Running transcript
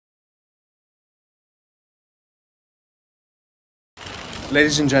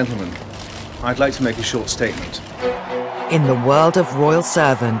Ladies and gentlemen, I'd like to make a short statement. In the world of royal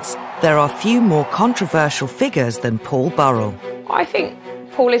servants, there are few more controversial figures than Paul Burrell. I think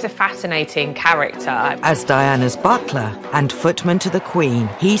Paul is a fascinating character. As Diana's butler and footman to the Queen,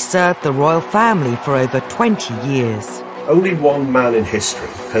 he served the royal family for over 20 years. Only one man in history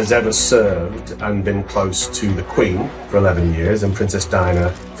has ever served and been close to the Queen for 11 years and Princess Diana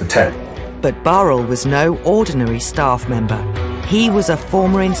for 10. But Burrell was no ordinary staff member. He was a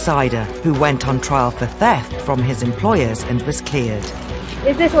former insider who went on trial for theft from his employers and was cleared.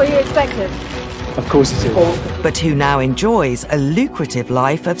 Is this what you expected? Of course it is. But who now enjoys a lucrative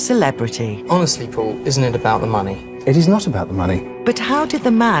life of celebrity. Honestly, Paul, isn't it about the money? It is not about the money. But how did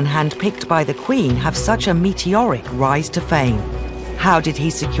the man handpicked by the Queen have such a meteoric rise to fame? How did he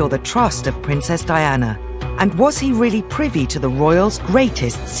secure the trust of Princess Diana? And was he really privy to the royals'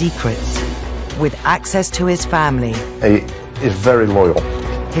 greatest secrets? With access to his family, He is very loyal.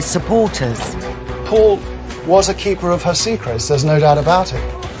 his supporters, Paul was a keeper of her secrets, there's no doubt about it.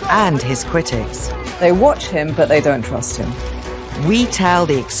 and his critics. They watch him, but they don't trust him. We tell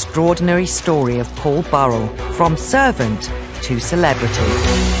the extraordinary story of Paul Burrell, from servant to celebrity.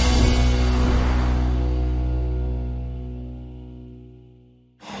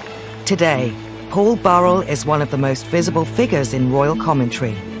 Today, Paul Burrell is one of the most visible figures in royal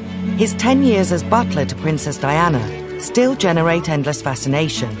commentary. His 10 years as butler to Princess Diana still generate endless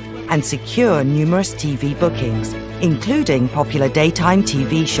fascination and secure numerous TV bookings, including popular daytime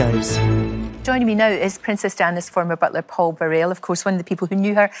TV shows. Joining me now is Princess Diana's former butler, Paul Burrell, of course, one of the people who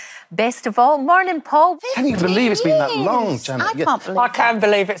knew her best of all. Morning, Paul. Can you believe it's been that long, Janet? I can't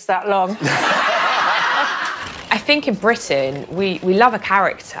believe it's that long. I think in Britain, we love a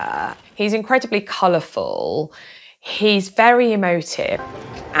character. He's incredibly colourful. He's very emotive.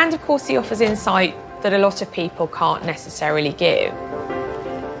 And, of course, he offers insight that a lot of people can't necessarily give.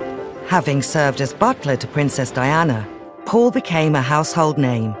 Having served as butler to Princess Diana, Paul became a household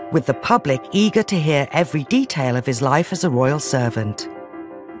name, with the public eager to hear every detail of his life as a royal servant.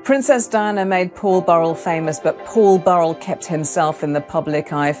 Princess Diana made Paul Burrell famous, but Paul Burrell kept himself in the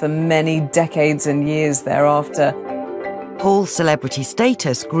public eye for many decades and years thereafter. Paul's celebrity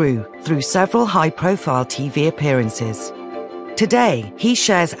status grew through several high-profile TV appearances. Today, he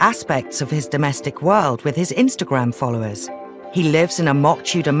shares aspects of his domestic world with his Instagram followers. He lives in a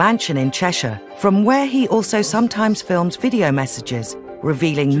mock-Tudor mansion in Cheshire, from where he also sometimes films video messages,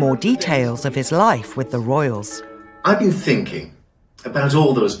 revealing more details of his life with the royals. I've been thinking about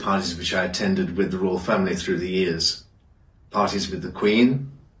all those parties which I attended with the royal family through the years. Parties with the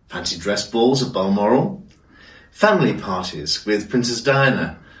Queen, fancy dress balls at Balmoral, family parties with Princess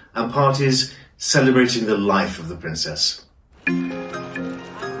Diana, and parties celebrating the life of the princess.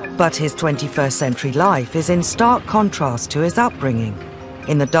 But his 21st century life is in stark contrast to his upbringing,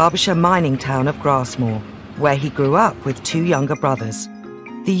 in the Derbyshire mining town of Grasmore, where he grew up with two younger brothers.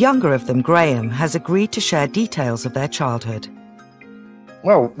 The younger of them, Graham, has agreed to share details of their childhood.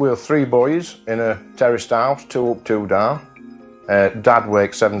 Well, we were three boys in a terraced house, 2 up, 2 down. Dad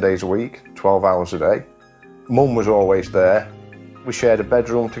worked 7 days a week, 12 hours a day. Mum was always there. We shared a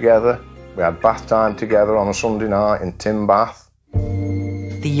bedroom together. We had bath time together on a Sunday night in Tim Bath.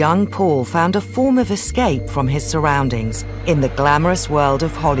 The young Paul found a form of escape from his surroundings in the glamorous world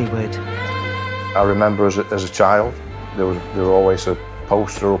of Hollywood. I remember as a child, there were always a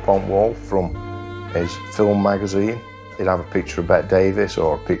poster up on wall from his film magazine. He'd have a picture of Bette Davis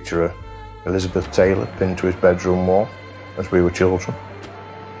or a picture of Elizabeth Taylor pinned to his bedroom wall as we were children.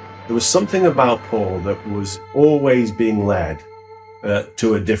 There was something about Paul that was always being led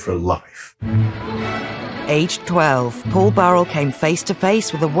to a different life. Aged 12, Paul Burrell came face to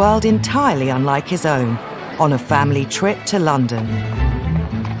face with a world entirely unlike his own on a family trip to London.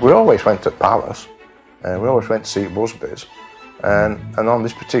 We always went to Palace, and we always went to see Busby's. And on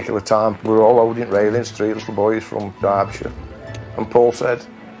this particular time, we were all loading railings, 3 little boys from Derbyshire. And Paul said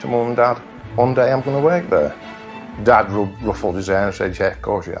to Mum and Dad, "One day I'm going to work there." Dad ruffled his hair and said, "Yeah, of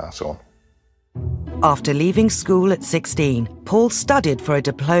course you are, son." After leaving school at 16, Paul studied for a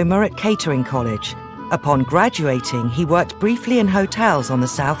diploma at Catering College. Upon graduating, he worked briefly in hotels on the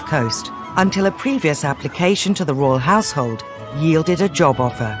south coast until a previous application to the royal household yielded a job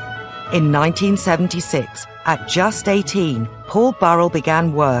offer. In 1976, at just 18, Paul Burrell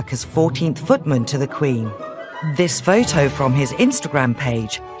began work as 14th footman to the Queen. This photo from his Instagram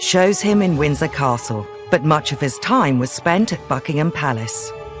page shows him in Windsor Castle, but much of his time was spent at Buckingham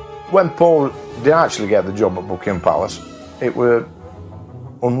Palace. When Paul did actually get the job at Buckingham Palace, it were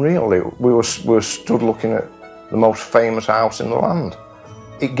unreal. We were stood looking at the most famous house in the land.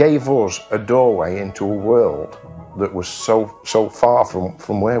 It gave us a doorway into a world that was so far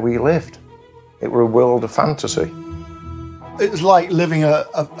from where we lived. It were a world of fantasy. It was like living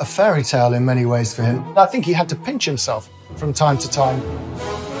a fairy tale in many ways for him. I think he had to pinch himself from time to time.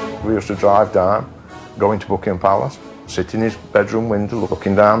 We used to drive down, go into Buckingham Palace, sit in his bedroom window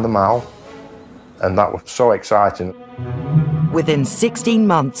looking down the Mall, and that was so exciting. Within 16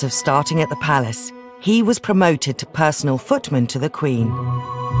 months of starting at the palace, he was promoted to personal footman to the Queen.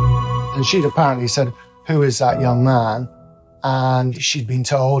 And she'd apparently said, "Who is that young man?" And she'd been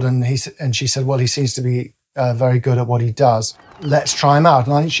told, and she said, "Well, he seems to be very good at what he does. Let's try him out."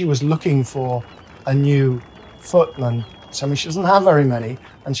 And I think she was looking for a new footman. So, I mean, she doesn't have very many,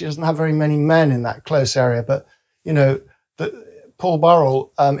 and she doesn't have very many men in that close area. But, you know, Paul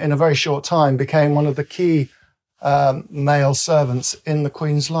Burrell, in a very short time, became one of the key male servants in the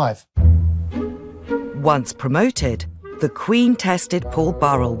Queen's life. Once promoted, the Queen tested Paul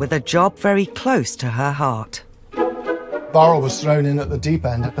Burrell with a job very close to her heart. Burrell was thrown in at the deep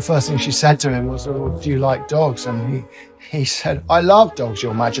end. The first thing she said to him was, "Oh, do you like dogs?" And he said, "I love dogs,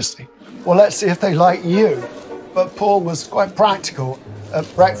 Your Majesty." "Well, let's see if they like you." But Paul was quite practical. At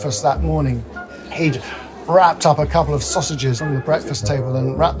breakfast that morning, he'd wrapped up a couple of sausages on the breakfast table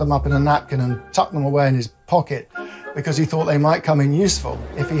and wrapped them up in a napkin and tucked them away in his pocket because he thought they might come in useful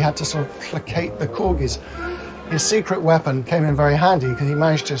if he had to sort of placate the corgis. His secret weapon came in very handy because he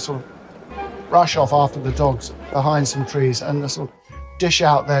managed to sort of rush off after the dogs behind some trees and sort of dish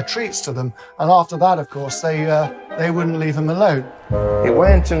out their treats to them. And after that, of course, they wouldn't leave him alone. It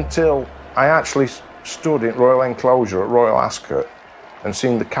went until I actually stood in Royal Enclosure at Royal Ascot and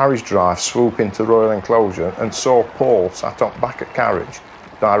seen the carriage drive swoop into Royal Enclosure and saw Paul sat up back at carriage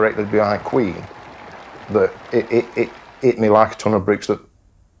directly behind Queen, that it hit me like a ton of bricks that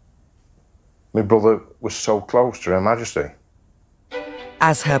my brother was so close to Her Majesty.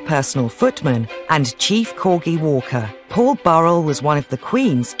 As her personal footman and chief corgi walker, Paul Burrell was one of the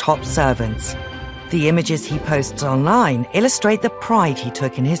Queen's top servants. The images he posts online illustrate the pride he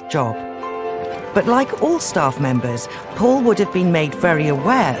took in his job. But like all staff members, Paul would have been made very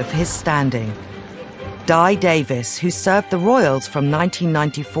aware of his standing. Di Davis, who served the royals from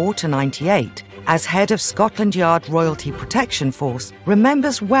 1994 to 98 as head of Scotland Yard Royalty Protection Force,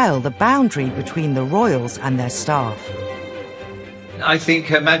 remembers well the boundary between the royals and their staff. I think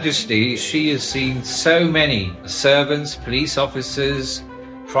Her Majesty, she has seen so many servants, police officers,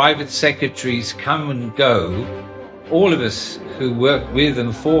 private secretaries come and go. All of us who work with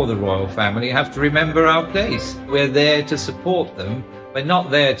and for the royal family have to remember our place. We're there to support them. We're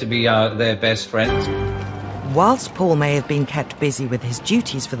not there to be their best friends. Whilst Paul may have been kept busy with his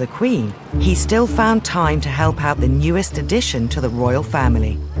duties for the Queen, he still found time to help out the newest addition to the royal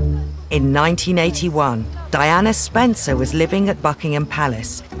family. In 1981, Diana Spencer was living at Buckingham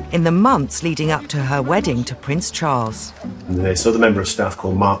Palace in the months leading up to her wedding to Prince Charles. This other member of staff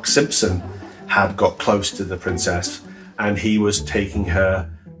called Mark Simpson had got close to the princess, and he was taking her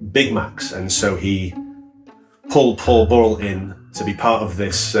Big Macs, and so he pulled Paul Burrell in to be part of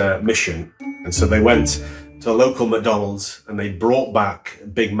this mission. And so they went to a local McDonald's and they brought back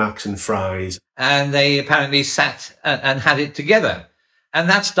Big Macs and fries. And they apparently sat and had it together. And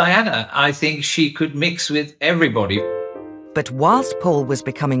that's Diana. I think she could mix with everybody. But whilst Paul was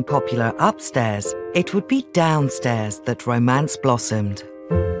becoming popular upstairs, it would be downstairs that romance blossomed.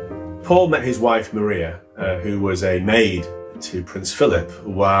 Paul met his wife Maria, who was a maid to Prince Philip,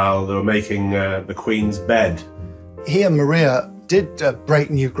 while they were making the Queen's bed. He and Maria did break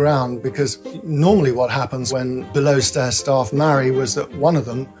new ground, because normally what happens when below-stairs staff marry was that one of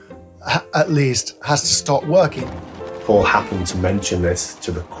them, at least, has to stop working. Paul happened to mention this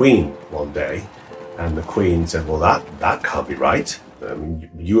to the Queen one day, and the Queen said, "Well, that can't be right.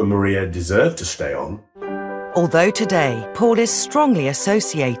 You and Maria deserve to stay on." Although today Paul is strongly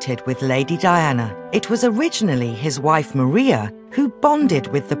associated with Lady Diana, it was originally his wife Maria who bonded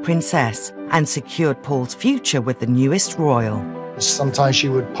with the princess and secured Paul's future with the newest royal. Sometimes she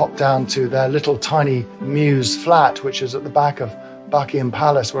would pop down to their little tiny mews flat, which is at the back of Buckingham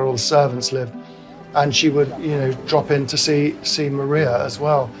Palace, where all the servants lived, and she would, drop in to see Maria as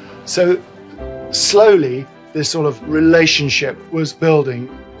well. So slowly, this sort of relationship was building.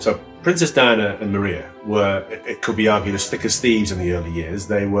 So Princess Diana and Maria were, it could be argued, as thick as thieves in the early years.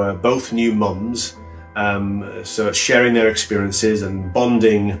 They were both new mums, so sharing their experiences and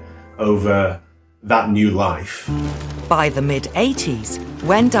bonding over that new life. By the mid-80s,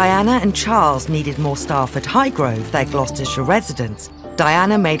 when Diana and Charles needed more staff at Highgrove, their Gloucestershire residence,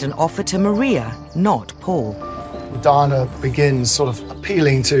 Diana made an offer to Maria, not Paul. Diana begins sort of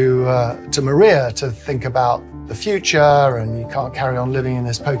appealing to Maria to think about the future, and you can't carry on living in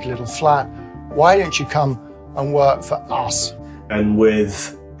this poky little flat. Why don't you come and work for us. And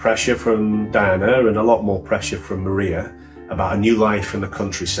with pressure from Diana and a lot more pressure from Maria about a new life in the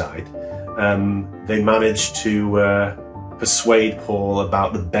countryside, they managed to persuade Paul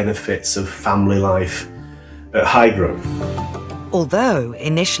about the benefits of family life at Highgrove. Although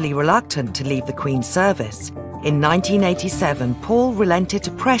initially reluctant to leave the Queen's service, in 1987 Paul relented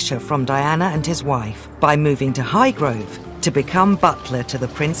to pressure from Diana and his wife by moving to Highgrove to become butler to the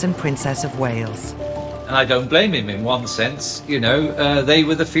Prince and Princess of Wales. And I don't blame him in one sense, you know, they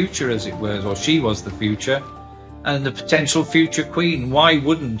were the future, as it were, or she was the future, and the potential future Queen. Why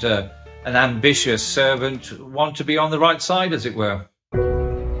wouldn't an ambitious servant want to be on the right side, as it were?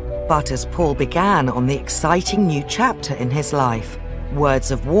 But as Paul began on the exciting new chapter in his life,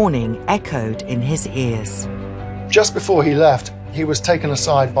 words of warning echoed in his ears. Just before he left, he was taken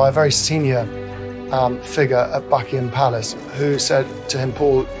aside by a very senior figure at Buckingham Palace who said to him,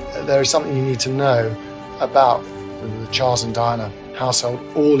 Paul, there is something you need to know about the Charles and Diana household.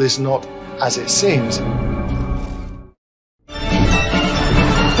 All is not as it seems.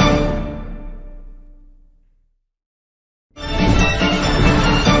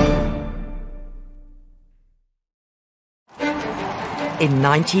 In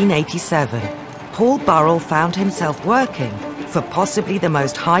 1987, Paul Burrell found himself working for possibly the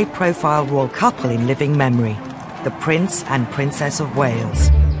most high-profile royal couple in living memory, the Prince and Princess of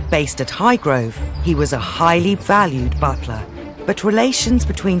Wales. Based at Highgrove, he was a highly valued butler, but relations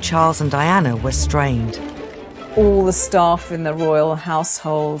between Charles and Diana were strained. All the staff in the royal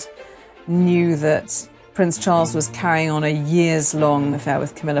household knew that Prince Charles was carrying on a years-long affair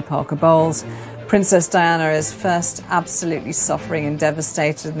with Camilla Parker Bowles. Princess Diana is first absolutely suffering and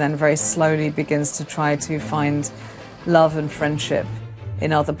devastated, and then very slowly begins to try to find love and friendship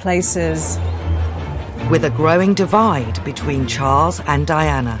in other places. With a growing divide between Charles and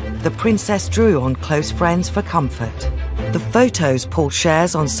Diana, the princess drew on close friends for comfort. The photos Paul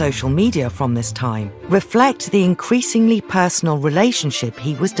shares on social media from this time reflect the increasingly personal relationship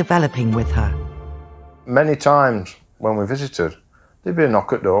he was developing with her. Many times when we visited, there'd be a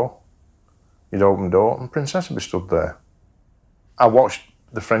knock at the door. You'd open the door and Princess would be stood there. I watched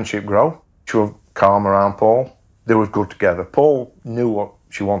the friendship grow. She was calm around Paul. They were good together. Paul knew what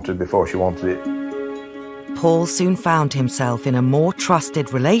she wanted before she wanted it. Paul soon found himself in a more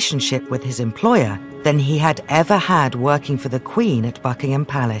trusted relationship with his employer than he had ever had working for the Queen at Buckingham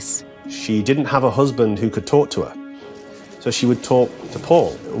Palace. She didn't have a husband who could talk to her. So she would talk to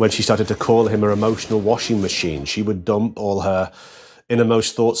Paul. When she started to call him her emotional washing machine, she would dump all her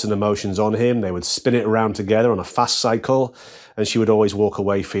innermost thoughts and emotions on him. They would spin it around together on a fast cycle, and she would always walk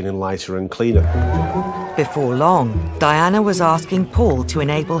away feeling lighter and cleaner. Before long, Diana was asking Paul to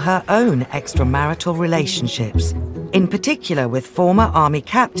enable her own extramarital relationships, in particular with former Army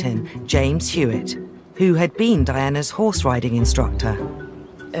Captain James Hewitt, who had been Diana's horse riding instructor.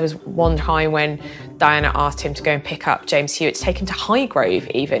 There was one time when Diana asked him to go and pick up James Hewitt, taken to Highgrove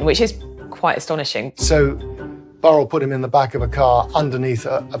even, which is quite astonishing. So Burrell put him in the back of a car underneath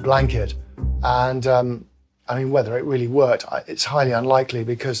a blanket. And, I mean, whether it really worked, it's highly unlikely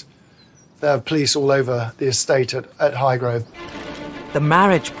because there are police all over the estate at Highgrove. The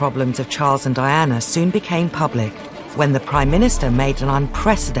marriage problems of Charles and Diana soon became public when the Prime Minister made an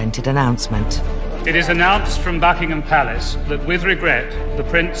unprecedented announcement. It is announced from Buckingham Palace that, with regret, the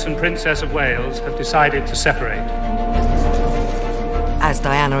Prince and Princess of Wales have decided to separate. As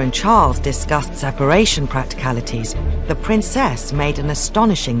Diana and Charles discussed separation practicalities, the princess made an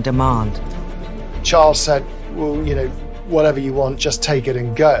astonishing demand. Charles said, well, you know, whatever you want, just take it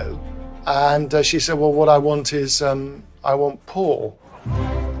and go. And she said, well, what I want is, I want Paul.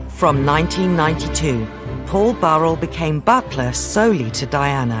 From 1992, Paul Burrell became butler solely to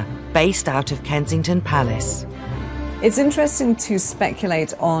Diana, based out of Kensington Palace. It's interesting to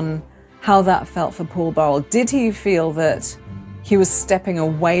speculate on how that felt for Paul Burrell. Did he feel that he was stepping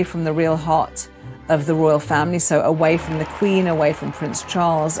away from the real heart of the royal family, so away from the Queen, away from Prince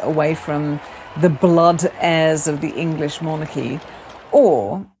Charles, away from the blood heirs of the English monarchy?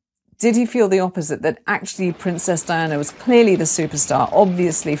 Or did he feel the opposite, that actually Princess Diana was clearly the superstar,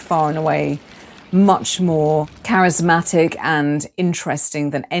 obviously far and away much more charismatic and interesting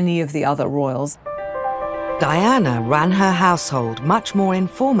than any of the other royals? Diana ran her household much more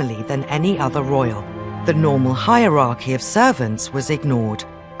informally than any other royal. The normal hierarchy of servants was ignored,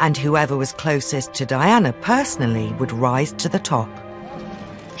 and whoever was closest to Diana personally would rise to the top.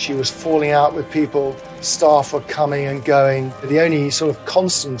 She was falling out with people, staff were coming and going. The only sort of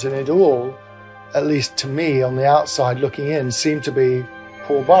constant in it all, at least to me on the outside looking in, seemed to be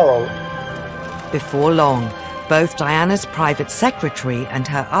Paul Burrell. Before long, Both Diana's private secretary and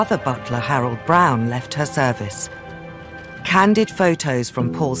her other butler, Harold Brown, left her service. Candid photos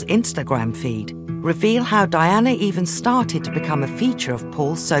from Paul's Instagram feed reveal how Diana even started to become a feature of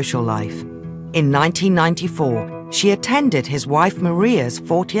Paul's social life. In 1994, she attended his wife Maria's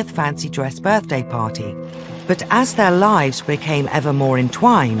 40th fancy dress birthday party. But as their lives became ever more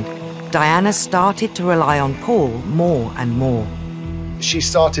entwined, Diana started to rely on Paul more and more. She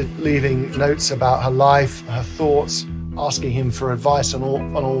started leaving notes about her life, her thoughts, asking him for advice on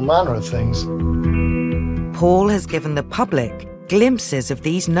all manner of things. Paul has given the public glimpses of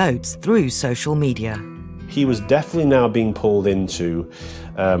these notes through social media. He was definitely now being pulled into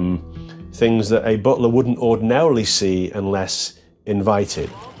things that a butler wouldn't ordinarily see unless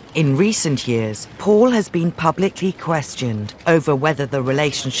invited. In recent years, Paul has been publicly questioned over whether the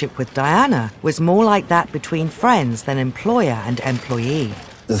relationship with Diana was more like that between friends than employer and employee.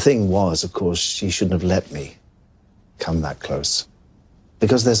 The thing was, of course, she shouldn't have let me come that close.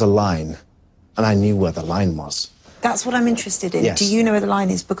 Because there's a line, and I knew where the line was. That's what I'm interested in. Yes. Do you know where the line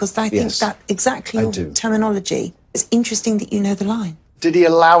is? Because I think Yes, that exactly I your do. terminology. It's interesting that you know the line. Did he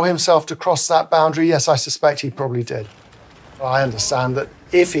allow himself to cross that boundary? Yes, I suspect he probably did. I understand that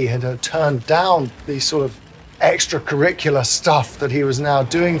if he had turned down the sort of extracurricular stuff that he was now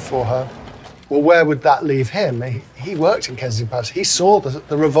doing for her, well, where would that leave him? He worked in Kensington Palace. He saw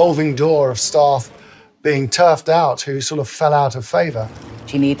the revolving door of staff being turfed out who sort of fell out of favour.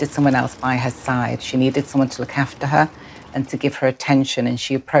 She needed someone else by her side. She needed someone to look after her and to give her attention, and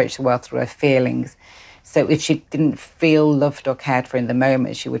she approached the world through her feelings. So if she didn't feel loved or cared for in the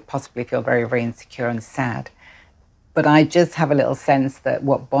moment, she would possibly feel very, very insecure and sad. But I just have a little sense that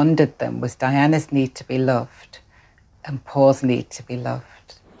what bonded them was Diana's need to be loved and Paul's need to be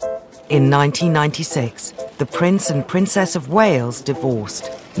loved. In 1996, the Prince and Princess of Wales divorced,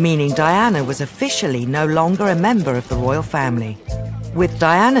 meaning Diana was officially no longer a member of the royal family. With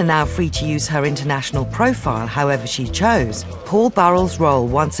Diana now free to use her international profile however she chose, Paul Burrell's role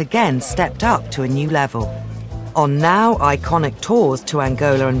once again stepped up to a new level. On now iconic tours to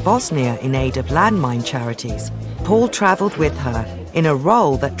Angola and Bosnia in aid of landmine charities, Paul travelled with her in a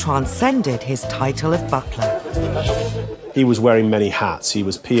role that transcended his title of butler. He was wearing many hats. He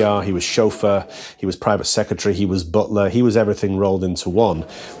was PR, he was chauffeur, he was private secretary, he was butler, he was everything rolled into one,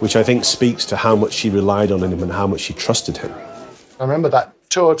 which I think speaks to how much she relied on him and how much she trusted him. I remember that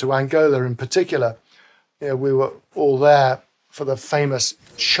tour to Angola in particular. You know, we were all there for the famous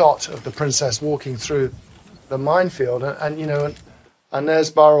shot of the princess walking through the minefield, and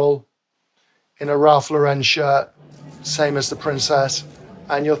there's Burrell in a Ralph Lauren shirt, same as the princess,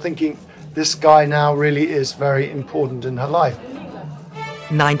 and you're thinking, this guy now really is very important in her life.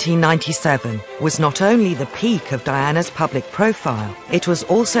 1997 was not only the peak of Diana's public profile, it was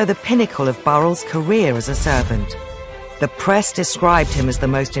also the pinnacle of Burrell's career as a servant. The press described him as the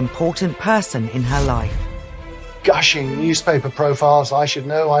most important person in her life. Gushing newspaper profiles, I should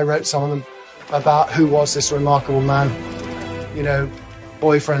know, I wrote some of them, about who was this remarkable man. You know,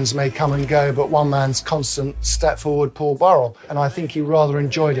 boyfriends may come and go, but one man's constant step forward, Paul Burrell, and I think he rather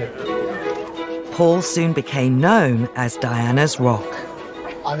enjoyed it. Paul soon became known as Diana's rock.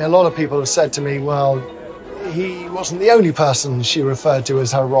 I mean, a lot of people have said to me, well, he wasn't the only person she referred to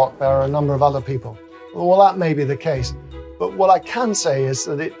as her rock. There are a number of other people. Well, that may be the case. But what I can say is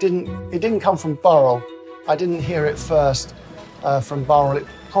that it didn't come from Burrell. I didn't hear it first from Burrell. It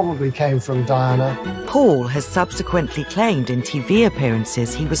probably came from Diana. Paul has subsequently claimed in TV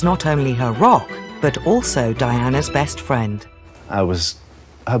appearances he was not only her rock, but also Diana's best friend. I was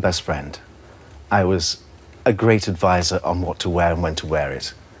her best friend. I was a great advisor on what to wear and when to wear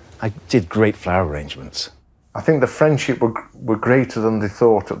it. I did great flower arrangements. I think the friendship were greater than they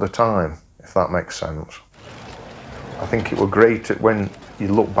thought at the time, if that makes sense. I think it were great when you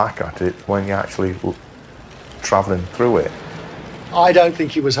look back at it, when you actually travelling through it. I don't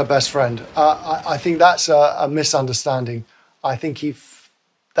think he was her best friend. I think that's a misunderstanding. I think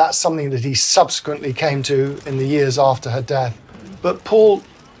that's something that he subsequently came to in the years after her death. But Paul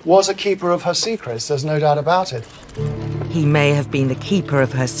was a keeper of her secrets, there's no doubt about it. He may have been the keeper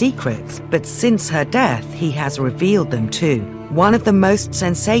of her secrets, but since her death, he has revealed them too. One of the most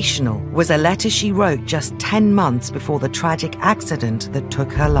sensational was a letter she wrote just 10 months before the tragic accident that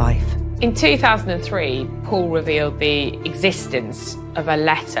took her life. In 2003, Paul revealed the existence of a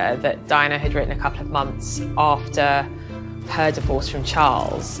letter that Diana had written a couple of months after her divorce from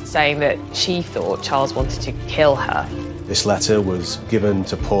Charles, saying that she thought Charles wanted to kill her. This letter was given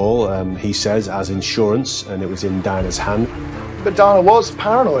to Paul, he says, as insurance, and it was in Diana's hand. But Diana was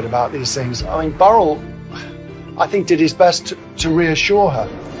paranoid about these things. I mean, Burrell, I think, did his best to reassure her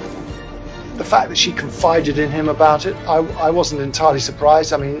The fact that she confided in him about it, I wasn't entirely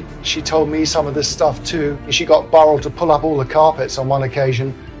surprised. I mean, she told me some of this stuff too. She got Burrell to pull up all the carpets on one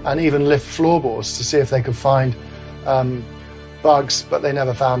occasion and even lift floorboards to see if they could find bugs, but they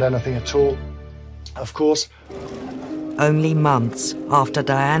never found anything at all, of course. Only months after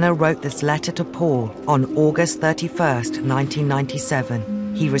Diana wrote this letter to Paul on August 31st,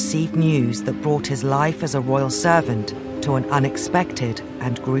 1997, he received news that brought his life as a royal servant to an unexpected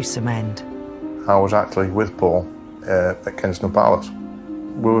and gruesome end. I was actually with Paul at Kensington Palace.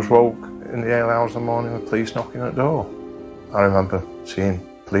 We was woke in the early hours of the morning with police knocking at the door. I remember seeing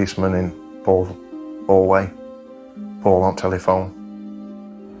policemen in Paul's hallway. Paul on telephone.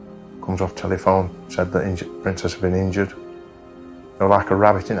 Comes off telephone, said that Princess had been injured. They were like a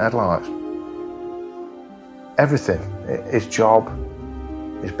rabbit in headlights. Everything, his job,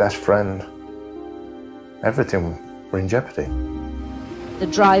 his best friend, everything were in jeopardy. The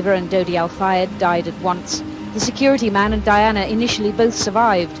driver and Dodi Al-Fayed died at once. The security man and Diana initially both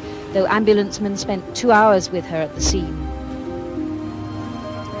survived, though ambulancemen spent 2 hours with her at the scene.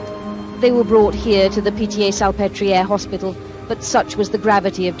 They were brought here to the Pitié-Salpêtrière hospital, but such was the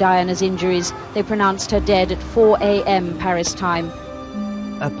gravity of Diana's injuries, they pronounced her dead at 4 a.m. Paris time.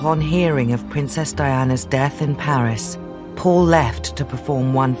 Upon hearing of Princess Diana's death in Paris, Paul left to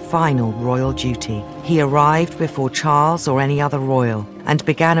perform one final royal duty. He arrived before Charles or any other royal and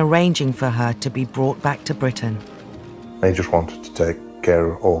began arranging for her to be brought back to Britain. They just wanted to take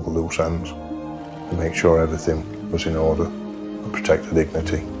care of all the loose ends and make sure everything was in order and protect her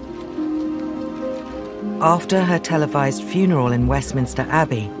dignity. After her televised funeral in Westminster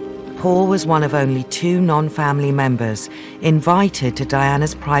Abbey, Paul was one of only 2 non-family members invited to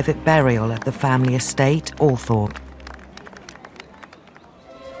Diana's private burial at the family estate, Althorpe.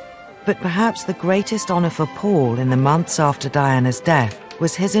 But perhaps the greatest honour for Paul in the months after Diana's death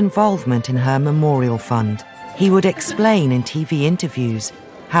was his involvement in her memorial fund. He would explain in TV interviews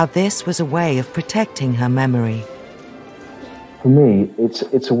how this was a way of protecting her memory. For me,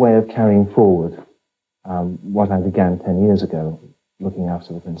 it's a way of carrying forward what I began 10 years ago, looking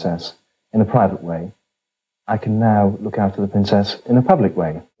after the princess in a private way. I can now look after the princess in a public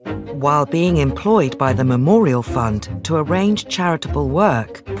way. While being employed by the Memorial Fund to arrange charitable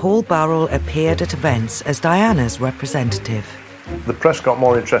work, Paul Burrell appeared at events as Diana's representative. The press got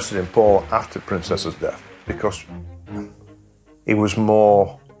more interested in Paul after Princess's death because he was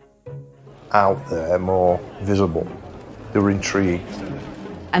more out there, more visible. They were intrigued.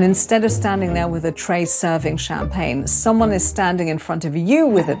 And instead of standing there with a tray serving champagne, someone is standing in front of you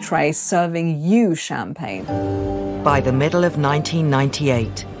with a tray serving you champagne. By the middle of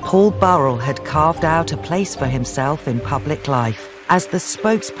 1998, Paul Burrell had carved out a place for himself in public life as the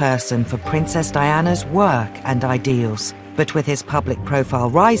spokesperson for Princess Diana's work and ideals. But with his public profile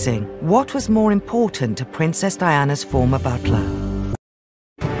rising, what was more important to Princess Diana's former butler?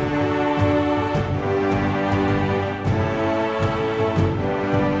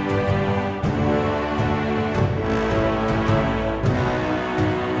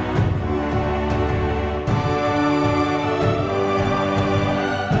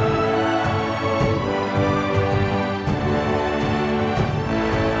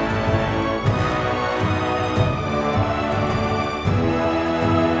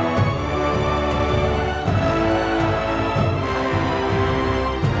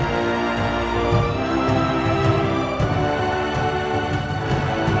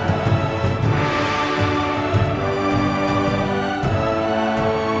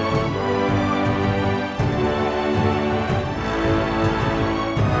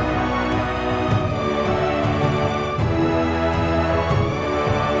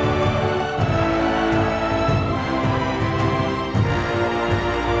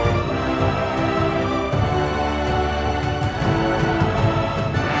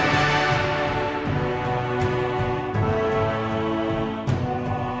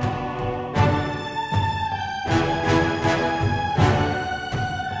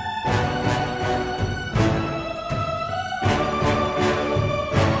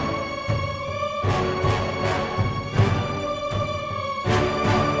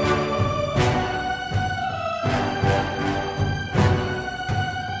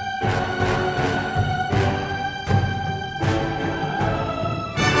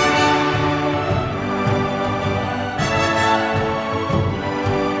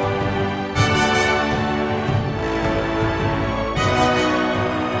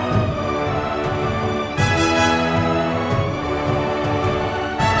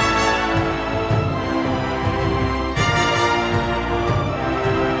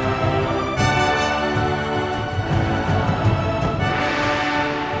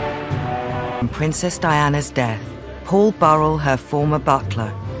 Princess Diana's death, Paul Burrell, her former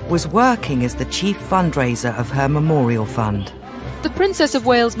butler, was working as the chief fundraiser of her memorial fund. The Princess of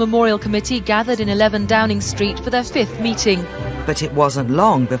Wales Memorial Committee gathered in 11 Downing Street for their 5th meeting. But it wasn't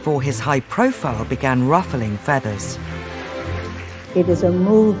long before his high profile began ruffling feathers. It is a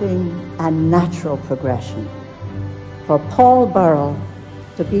moving and natural progression for Paul Burrell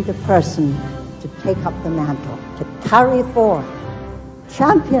to be the person to take up the mantle, to carry forth,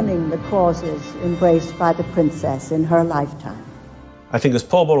 championing the causes embraced by the Princess in her lifetime. I think as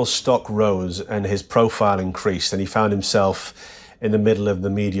Paul Burrell's stock rose and his profile increased and he found himself in the middle of the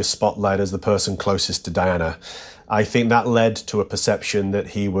media spotlight as the person closest to Diana, I think that led to a perception that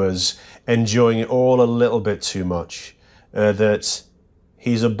he was enjoying it all a little bit too much, that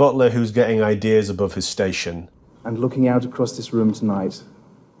he's a butler who's getting ideas above his station. And looking out across this room tonight,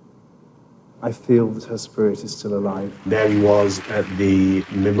 I feel that her spirit is still alive. There he was at the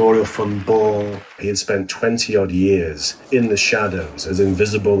Memorial Fund ball. He had spent 20-odd years in the shadows, as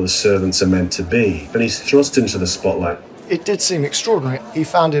invisible as servants are meant to be, and he's thrust into the spotlight. It did seem extraordinary. He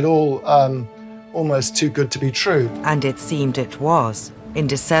found it all almost too good to be true. And it seemed it was. In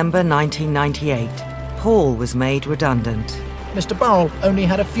December 1998, Paul was made redundant. Mr. Burrell only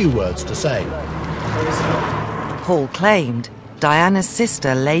had a few words to say. Paul claimed Diana's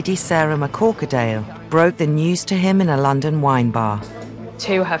sister, Lady Sarah McCorkadale, broke the news to him in a London wine bar.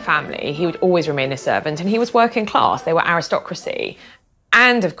 To her family, he would always remain a servant, and he was working class. They were aristocracy.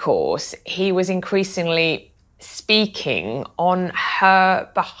 And of course, he was increasingly speaking on her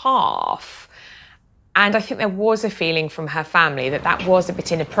behalf. And I think there was a feeling from her family that that was a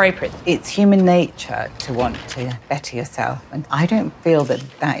bit inappropriate. It's human nature to want to better yourself, and I don't feel that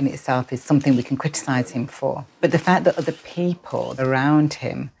that in itself is something we can criticise him for. But the fact that other people around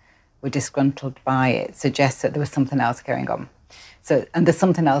him were disgruntled by it suggests that there was something else going on. And the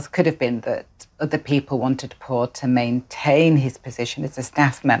something else could have been that other people wanted Paul to maintain his position as a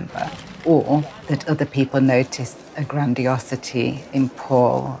staff member, or that other people noticed a grandiosity in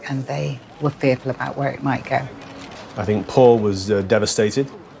Paul and they were fearful about where it might go. I think Paul was devastated.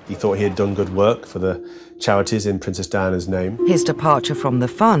 He thought he had done good work for the charities in Princess Diana's name. His departure from the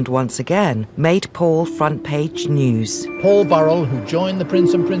fund once again made Paul front-page news. Paul Burrell, who joined the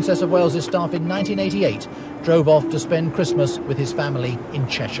Prince and Princess of Wales' staff in 1988, drove off to spend Christmas with his family in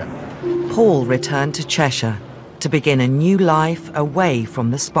Cheshire. Paul returned to Cheshire to begin a new life away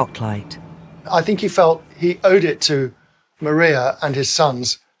from the spotlight. I think he felt he owed it to Maria and his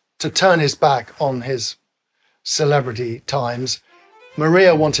sons to turn his back on his celebrity times.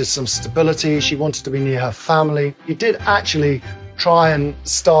 Maria wanted some stability. She wanted to be near her family. He did actually try and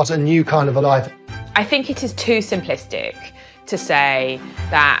start a new kind of a life. I think it is too simplistic to say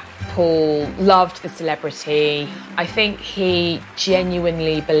that Paul loved the celebrity. I think he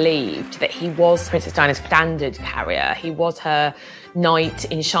genuinely believed that he was Princess Diana's standard carrier. He was her knight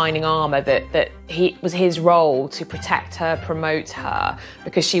in shining armour, that he was his role to protect her, promote her,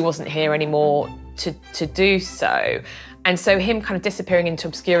 because she wasn't here anymore to do so. And so him kind of disappearing into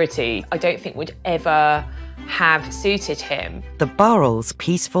obscurity, I don't think would ever have suited him. The Burrells'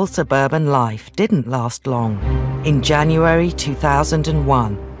 peaceful suburban life didn't last long. In January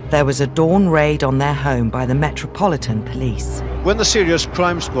 2001, there was a dawn raid on their home by the Metropolitan Police. When the Serious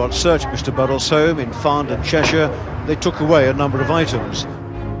Crime Squad searched Mr. Burrell's home in Farndon, Cheshire, they took away a number of items.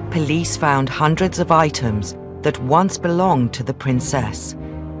 Police found hundreds of items that once belonged to the princess.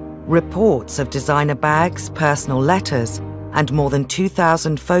 Reports of designer bags, personal letters, and more than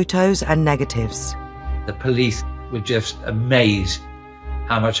 2,000 photos and negatives. The police were just amazed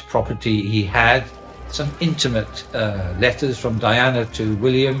how much property he had. Some intimate letters from Diana to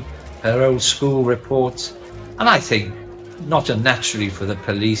William, her old school reports. And I think, not unnaturally for the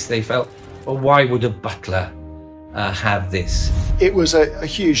police, they felt, well, why would a butler have this? It was a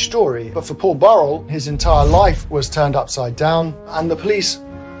huge story, but for Paul Burrell, his entire life was turned upside down, and the police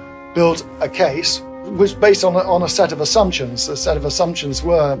built a case which was based on a set of assumptions. The set of assumptions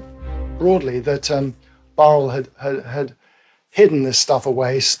were, broadly, that Burrell had hidden this stuff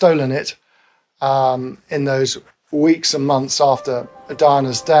away, stolen it, in those weeks and months after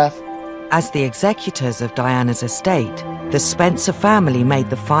Diana's death. As the executors of Diana's estate, the Spencer family made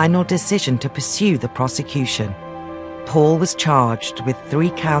the final decision to pursue the prosecution. Paul was charged with 3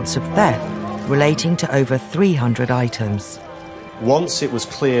 counts of theft relating to over 300 items. Once it was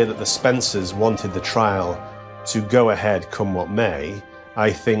clear that the Spencers wanted the trial to go ahead come what may,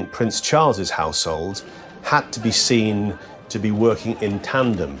 I think Prince Charles's household had to be seen to be working in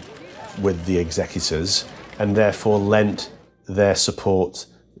tandem with the executors and therefore lent their support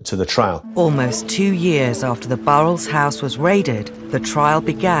to the trial. Almost 2 years after the Burrells' house was raided, the trial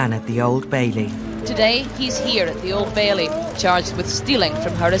began at the Old Bailey. Today, he's here at the Old Bailey, charged with stealing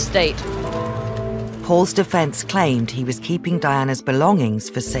from her estate. Paul's defence claimed he was keeping Diana's belongings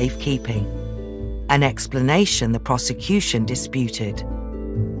for safekeeping, an explanation the prosecution disputed.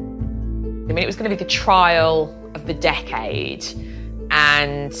 I mean, it was going to be the trial of the decade,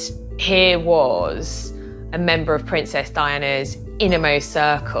 and here was a member of Princess Diana's innermost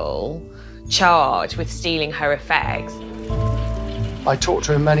circle charged with stealing her effects. I talked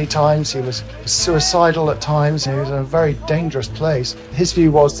to him many times. He was suicidal at times. He was in a very dangerous place. His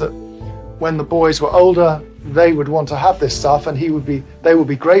view was that when the boys were older, they would want to have this stuff, and they would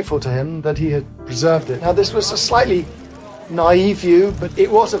be grateful to him that he had preserved it. Now, this was a slightly naive view, but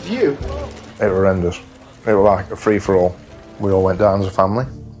it was a view. It was horrendous. It was like a free-for-all. We all went down as a family,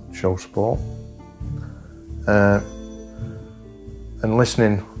 show support. And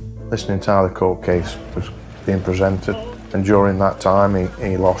listening to how the court case was being presented. And during that time,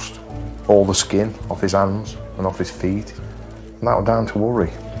 he lost all the skin off his hands and off his feet. And that was down to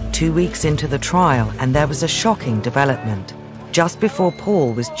worry. 2 weeks into the trial, and there was a shocking development. Just before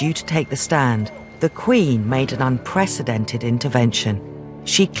Paul was due to take the stand, the Queen made an unprecedented intervention.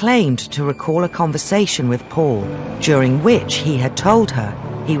 She claimed to recall a conversation with Paul, during which he had told her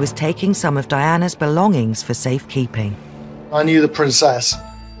he was taking some of Diana's belongings for safekeeping. I knew the princess,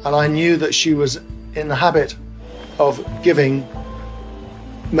 and I knew that she was in the habit of giving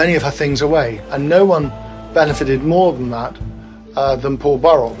many of her things away, and no one benefited more than that than Paul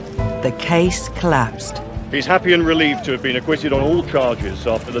Burrell. The case collapsed. He's happy and relieved to have been acquitted on all charges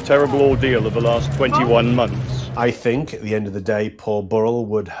after the terrible ordeal of the last 21 months. I think, at the end of the day, Paul Burrell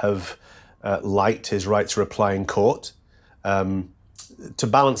would have liked his right to reply in court to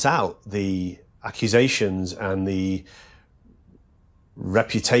balance out the accusations and the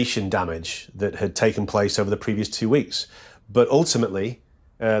reputation damage that had taken place over the previous 2 weeks. But ultimately,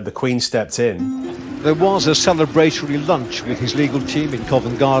 the Queen stepped in. There was a celebratory lunch with his legal team in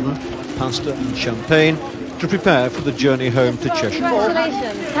Covent Garden, pasta and champagne, to prepare for the journey home to Cheshire.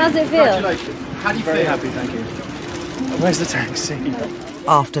 Congratulations. How's it feel? Congratulations. How do you feel? Very happy, thank you. Where's the taxi?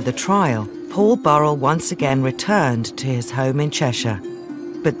 After the trial, Paul Burrell once again returned to his home in Cheshire.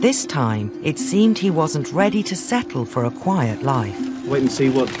 But this time, it seemed he wasn't ready to settle for a quiet life. Wait and see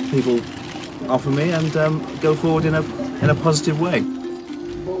what people offer me and go forward in a positive way.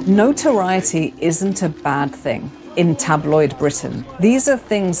 Notoriety isn't a bad thing in tabloid Britain. These are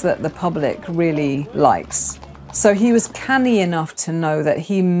things that the public really likes. So he was canny enough to know that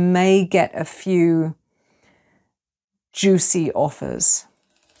he may get a few juicy offers,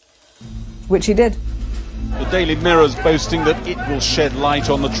 which he did. The Daily Mirror's boasting that it will shed light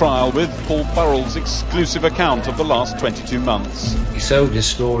on the trial with Paul Burrell's exclusive account of the last 22 months. He sold his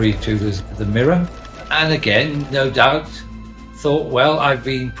story to the Mirror, and again, no doubt, thought, well, I've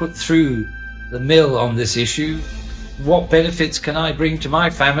been put through the mill on this issue. What benefits can I bring to my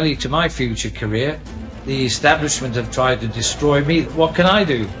family, to my future career? The establishment have tried to destroy me. What can I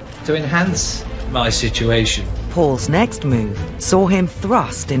do to enhance my situation? Paul's next move saw him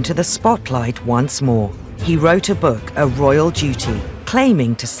thrust into the spotlight once more. He wrote a book, A Royal Duty,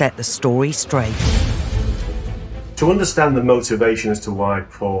 claiming to set the story straight. To understand the motivation as to why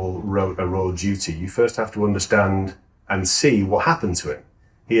Paul wrote A Royal Duty, you first have to understand and see what happened to him.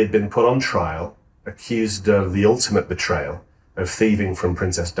 He had been put on trial, accused of the ultimate betrayal, of thieving from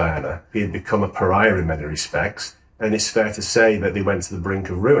Princess Diana. He had become a pariah in many respects, and it's fair to say that they went to the brink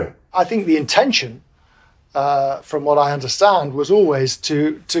of ruin. I think the intention, from what I understand, was always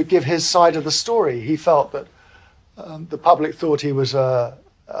to give his side of the story. He felt that the public thought he was a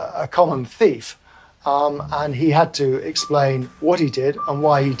common thief, and he had to explain what he did and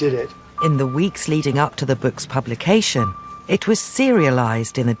why he did it. In the weeks leading up to the book's publication, it was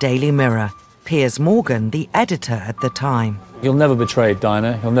serialised in the Daily Mirror. Piers Morgan, the editor at the time. He'll never betray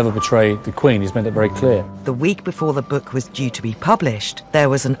Diana, he'll never betray the Queen, he's made it very clear. The week before the book was due to be published, there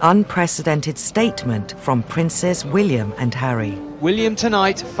was an unprecedented statement from Princes William and Harry. William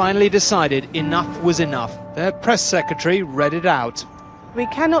tonight finally decided enough was enough. Their press secretary read it out. We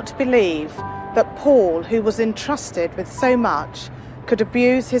cannot believe that Paul, who was entrusted with so much, could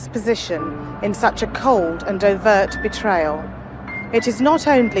abuse his position in such a cold and overt betrayal. It is not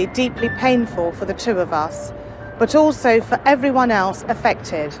only deeply painful for the two of us, but also for everyone else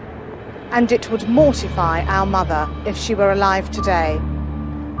affected. And it would mortify our mother if she were alive today.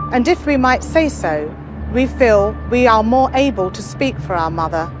 And if we might say so, we feel we are more able to speak for our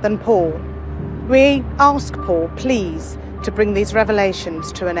mother than Paul. We ask Paul, please, to bring these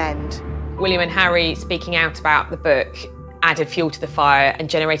revelations to an end. William and Harry speaking out about the book added fuel to the fire and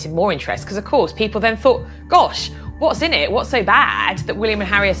generated more interest. Because, of course, people then thought, gosh, what's in it? What's so bad that William and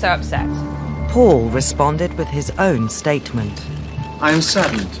Harry are so upset? Paul responded with his own statement. I am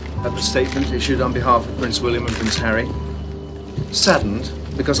saddened at the statement issued on behalf of Prince William and Prince Harry. Saddened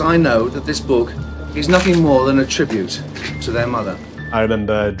because I know that this book is nothing more than a tribute to their mother. I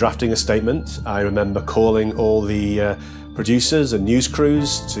remember drafting a statement. I remember calling all the producers and news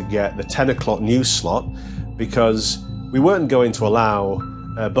crews to get the 10 o'clock news slot, because we weren't going to allow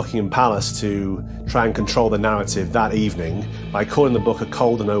Buckingham Palace to try and control the narrative that evening by calling the book a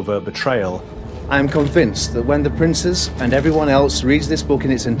cold and overt betrayal. I am convinced that when the princes and everyone else reads this book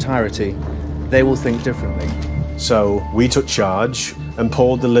in its entirety, they will think differently. So we took charge and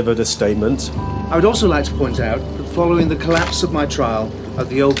Paul delivered a statement. I would also like to point out that following the collapse of my trial at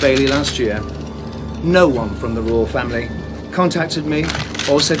the Old Bailey last year, no one from the royal family contacted me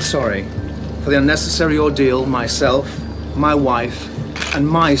or said sorry for the unnecessary ordeal myself, my wife, and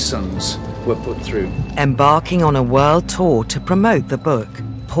my sons were put through. Embarking on a world tour to promote the book,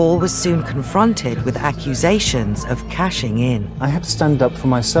 Paul was soon confronted with accusations of cashing in. I have to stand up for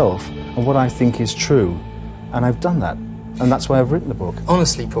myself and what I think is true, and I've done that, and that's why I've written the book.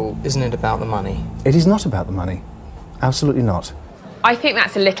 Honestly, Paul, isn't it about the money? It is not about the money. Absolutely not. I think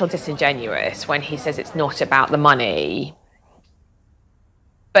that's a little disingenuous when he says it's not about the money.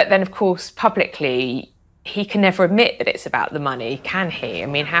 But then, of course, publicly, he can never admit that it's about the money, can he? I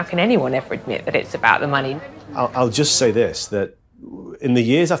mean, how can anyone ever admit that it's about the money? I'll just say this, that in the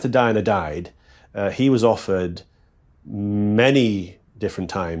years after Diana died, he was offered many different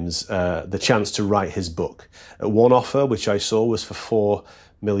times the chance to write his book. One offer, which I saw, was for $4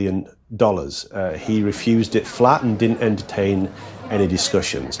 million. He refused it flat and didn't entertain any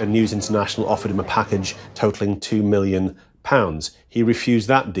discussions. And News International offered him a package totaling £2 million. He refused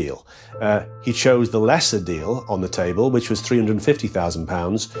that deal. He chose the lesser deal on the table, which was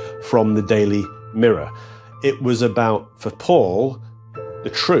 £350,000 from the Daily Mirror. It was about, for Paul, the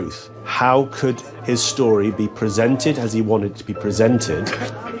truth. How could his story be presented as he wanted it to be presented?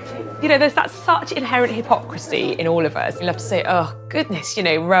 You know, there's that such inherent hypocrisy in all of us. We love to say, oh, goodness, you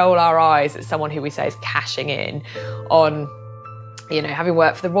know, roll our eyes at someone who we say is cashing in on, you know, having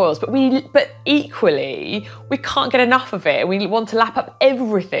worked for the royals. But equally, we can't get enough of it. We want to lap up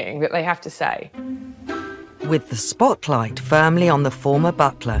everything that they have to say. With the spotlight firmly on the former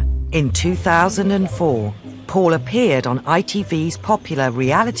butler, in 2004, Paul appeared on ITV's popular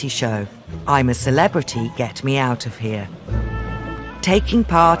reality show, I'm a Celebrity, Get Me Out of Here. Taking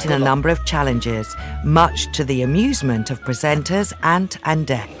part in a number of challenges, much to the amusement of presenters Ant and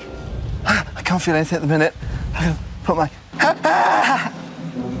Dec. I can't feel anything at the minute. I'll put my...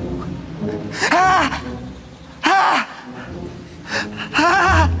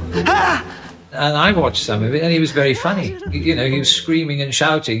 And I watched some of it, and he was very funny. You know, he was screaming and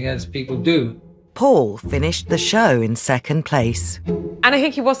shouting, as people do. Paul finished the show in second place. And I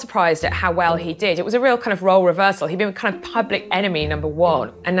think he was surprised at how well he did. It was a real kind of role reversal. He'd been kind of public enemy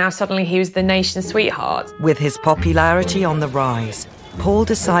 #1, and now suddenly he was the nation's sweetheart. With his popularity on the rise, Paul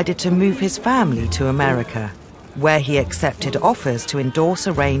decided to move his family to America, where he accepted offers to endorse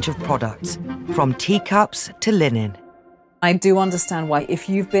a range of products, from teacups to linen. I do understand why, if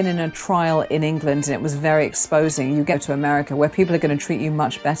you've been in a trial in England and it was very exposing, you get to America where people are going to treat you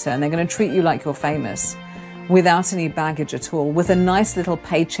much better and they're going to treat you like you're famous, without any baggage at all, with a nice little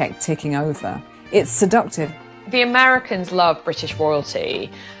paycheck ticking over. It's seductive. The Americans love British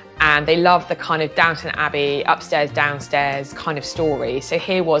royalty, and they love the kind of Downton Abbey, upstairs, downstairs kind of story. So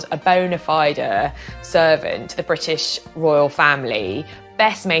here was a bona fide servant to the British royal family,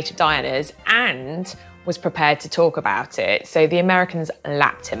 best mate of Diana's, and was prepared to talk about it. So the Americans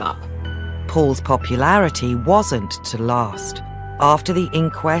lapped him up. Paul's popularity wasn't to last. After the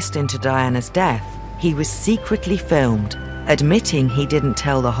inquest into Diana's death, he was secretly filmed, admitting he didn't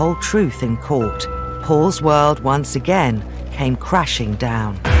tell the whole truth in court. Paul's world once again came crashing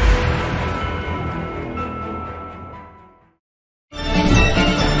down.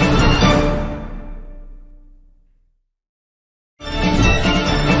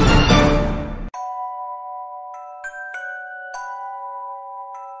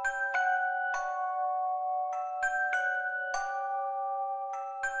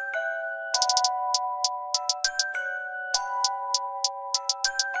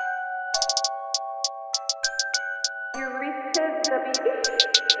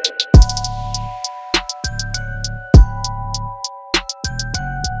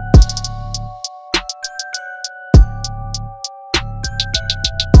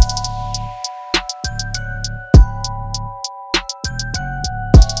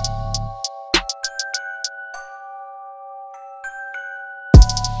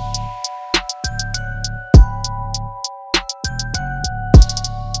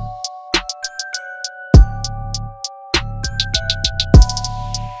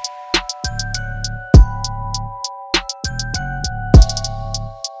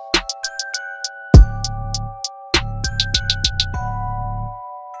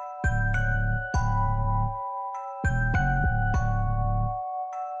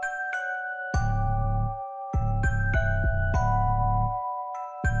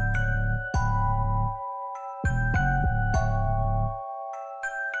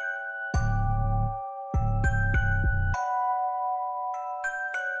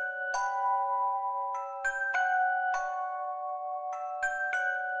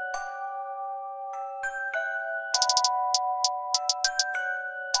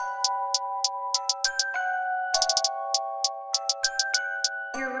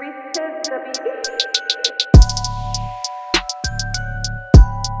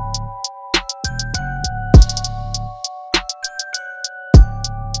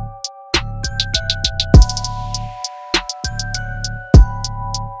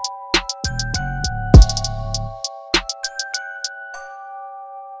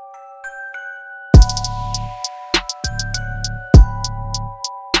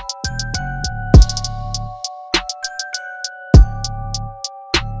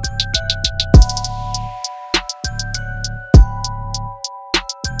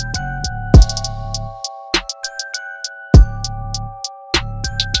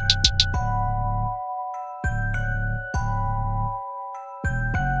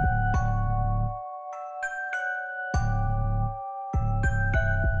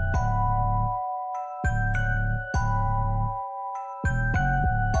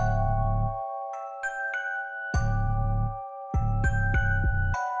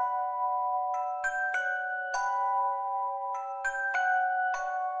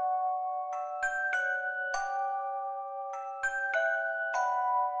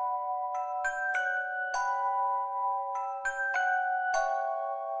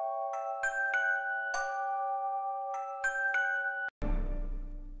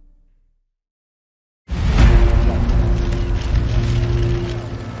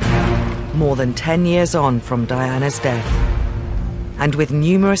 More than 10 years on from Diana's death, and with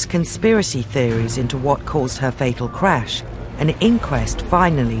numerous conspiracy theories into what caused her fatal crash, an inquest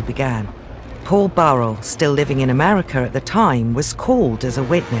finally began. Paul Burrell, still living in America at the time, was called as a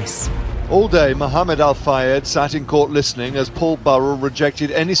witness. All day, Mohammed Al-Fayed sat in court listening as Paul Burrell rejected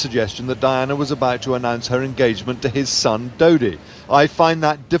any suggestion that Diana was about to announce her engagement to his son, Dodi. "I find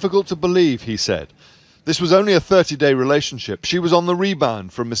that difficult to believe," he said. This was only a 30-day relationship. She was on the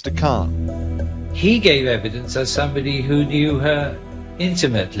rebound from Mr. Khan. He gave evidence as somebody who knew her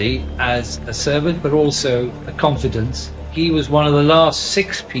intimately as a servant, but also a confidant. He was one of the last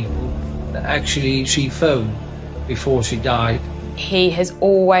 6 people that actually she phoned before she died. He has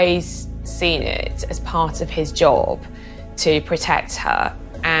always seen it as part of his job to protect her,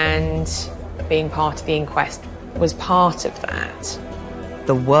 and being part of the inquest was part of that.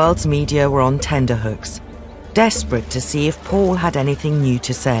 The world's media were on tenterhooks, desperate to see if Paul had anything new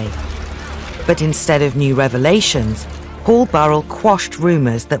to say. But instead of new revelations, Paul Burrell quashed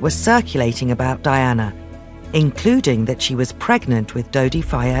rumours that were circulating about Diana, including that she was pregnant with Dodi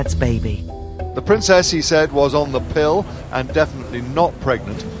Fayed's baby. The princess, he said, was on the pill and definitely not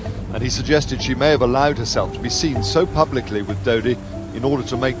pregnant, and he suggested she may have allowed herself to be seen so publicly with Dodi in order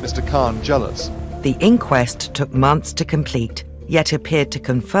to make Mr. Khan jealous. The inquest took months to complete, yet appeared to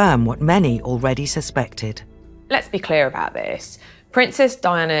confirm what many already suspected. Let's be clear about this. Princess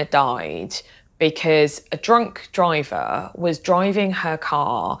Diana died because a drunk driver was driving her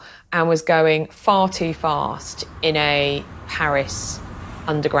car and was going far too fast in a Paris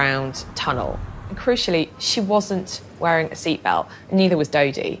underground tunnel. And crucially, she wasn't wearing a seatbelt, and neither was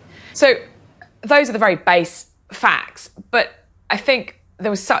Dodi. So those are the very base facts, but I think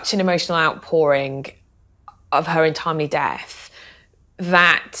there was such an emotional outpouring of her untimely death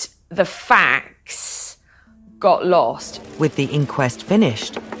that the facts got lost. With the inquest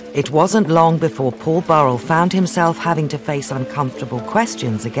finished, it wasn't long before Paul Burrell found himself having to face uncomfortable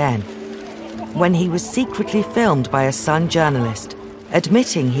questions again, when he was secretly filmed by a Sun journalist,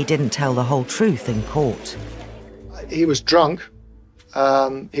 admitting he didn't tell the whole truth in court. He was drunk,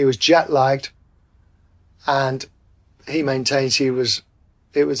 he was jet-lagged, and he maintains he was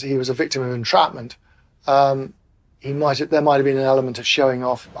a victim of entrapment. There might have been an element of showing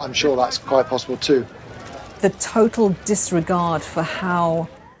off. I'm sure that's quite possible too. The total disregard for how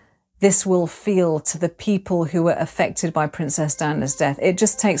this will feel to the people who were affected by Princess Diana's death, it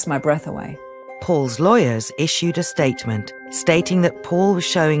just takes my breath away. Paul's lawyers issued a statement stating that Paul was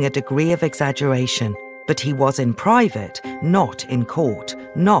showing a degree of exaggeration, but he was in private, not in court,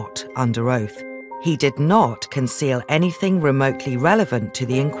 not under oath. He did not conceal anything remotely relevant to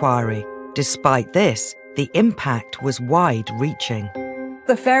the inquiry. Despite this, the impact was wide-reaching.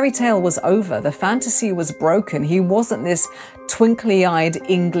 The fairy tale was over. The fantasy was broken. He wasn't this twinkly-eyed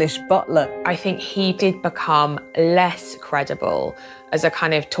English butler. I think he did become less credible as a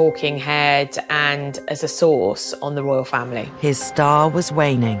kind of talking head and as a source on the royal family. His star was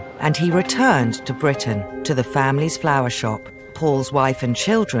waning, and he returned to Britain, to the family's flower shop. Paul's wife and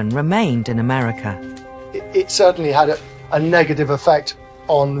children remained in America. It certainly had a negative effect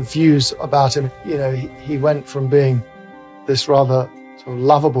on views about him. You know, he went from being this rather sort of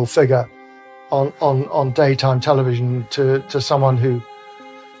lovable figure on daytime television to someone who,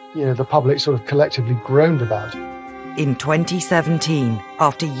 you know, the public sort of collectively groaned about. In 2017,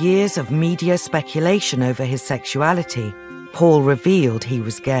 after years of media speculation over his sexuality, Paul revealed he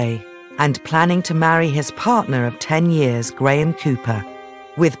was gay and planning to marry his partner of 10 years, Graham Cooper.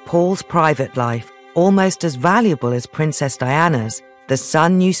 With Paul's private life almost as valuable as Princess Diana's, the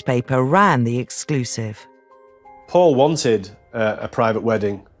Sun newspaper ran the exclusive. Paul wanted a private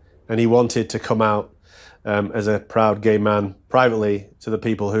wedding, and he wanted to come out as a proud gay man privately to the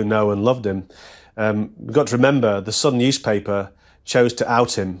people who know and loved him. We've got to remember, the Sun newspaper chose to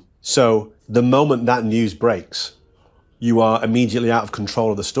out him. So the moment that news breaks, you are immediately out of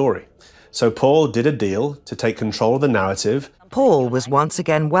control of the story. So Paul did a deal to take control of the narrative. Paul was once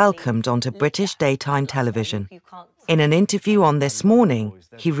again welcomed onto British daytime television. In an interview on This Morning,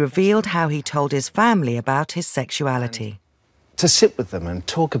 he revealed how he told his family about his sexuality. To sit with them and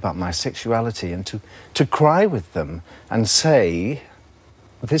talk about my sexuality and to cry with them and say,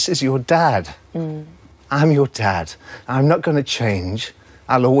 this is your dad. I'm your dad. I'm not going to change.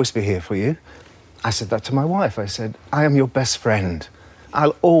 I'll always be here for you. I said that to my wife. I said, I am your best friend.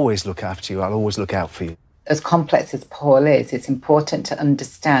 I'll always look after you. I'll always look out for you. As complex as Paul is, it's important to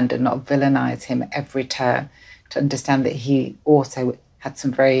understand and not villainize him every turn, to understand that he also had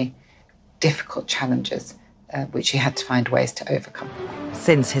some very difficult challenges, which he had to find ways to overcome.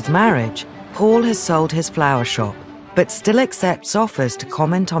 Since his marriage, Paul has sold his flower shop, but still accepts offers to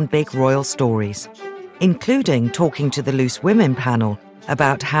comment on big royal stories, including talking to the Loose Women panel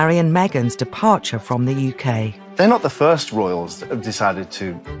about Harry and Meghan's departure from the UK. They're not the first royals that have decided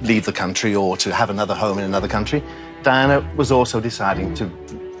to leave the country or to have another home in another country. Diana was also deciding to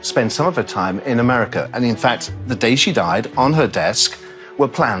spend some of her time in America. And in fact, the day she died, on her desk were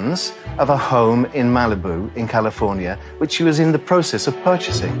plans of a home in Malibu in California, which she was in the process of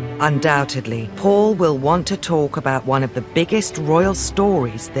purchasing. Undoubtedly, Paul will want to talk about one of the biggest royal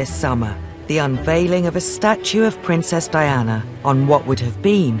stories this summer, the unveiling of a statue of Princess Diana on what would have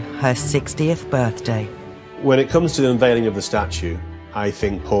been her 60th birthday. When it comes to the unveiling of the statue, I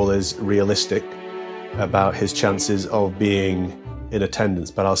think Paul is realistic about his chances of being in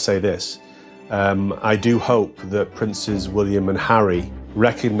attendance, but I'll say this. I do hope that Princes William and Harry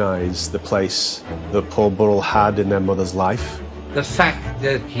recognise the place that Paul Burrell had in their mother's life. The fact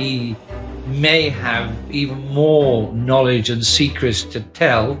that he may have even more knowledge and secrets to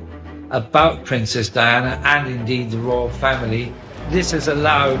tell about Princess Diana and indeed the royal family, this has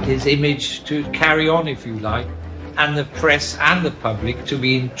allowed his image to carry on, if you like, and the press and the public to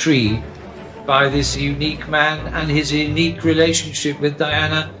be intrigued by this unique man and his unique relationship with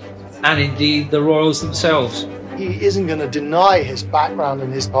Diana and indeed the royals themselves. He isn't going to deny his background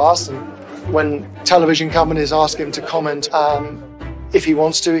and his past, and when television companies ask him to comment, if he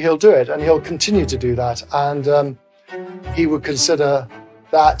wants to, he'll do it, and he'll continue to do that, and he would consider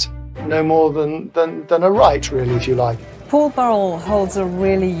that no more than a right, really, if you like. Paul Burrell holds a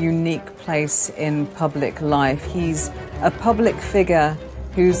really unique place in public life. He's a public figure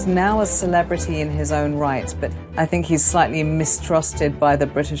who's now a celebrity in his own right, but I think he's slightly mistrusted by the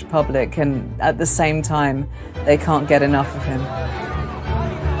British public, and at the same time, they can't get enough of him.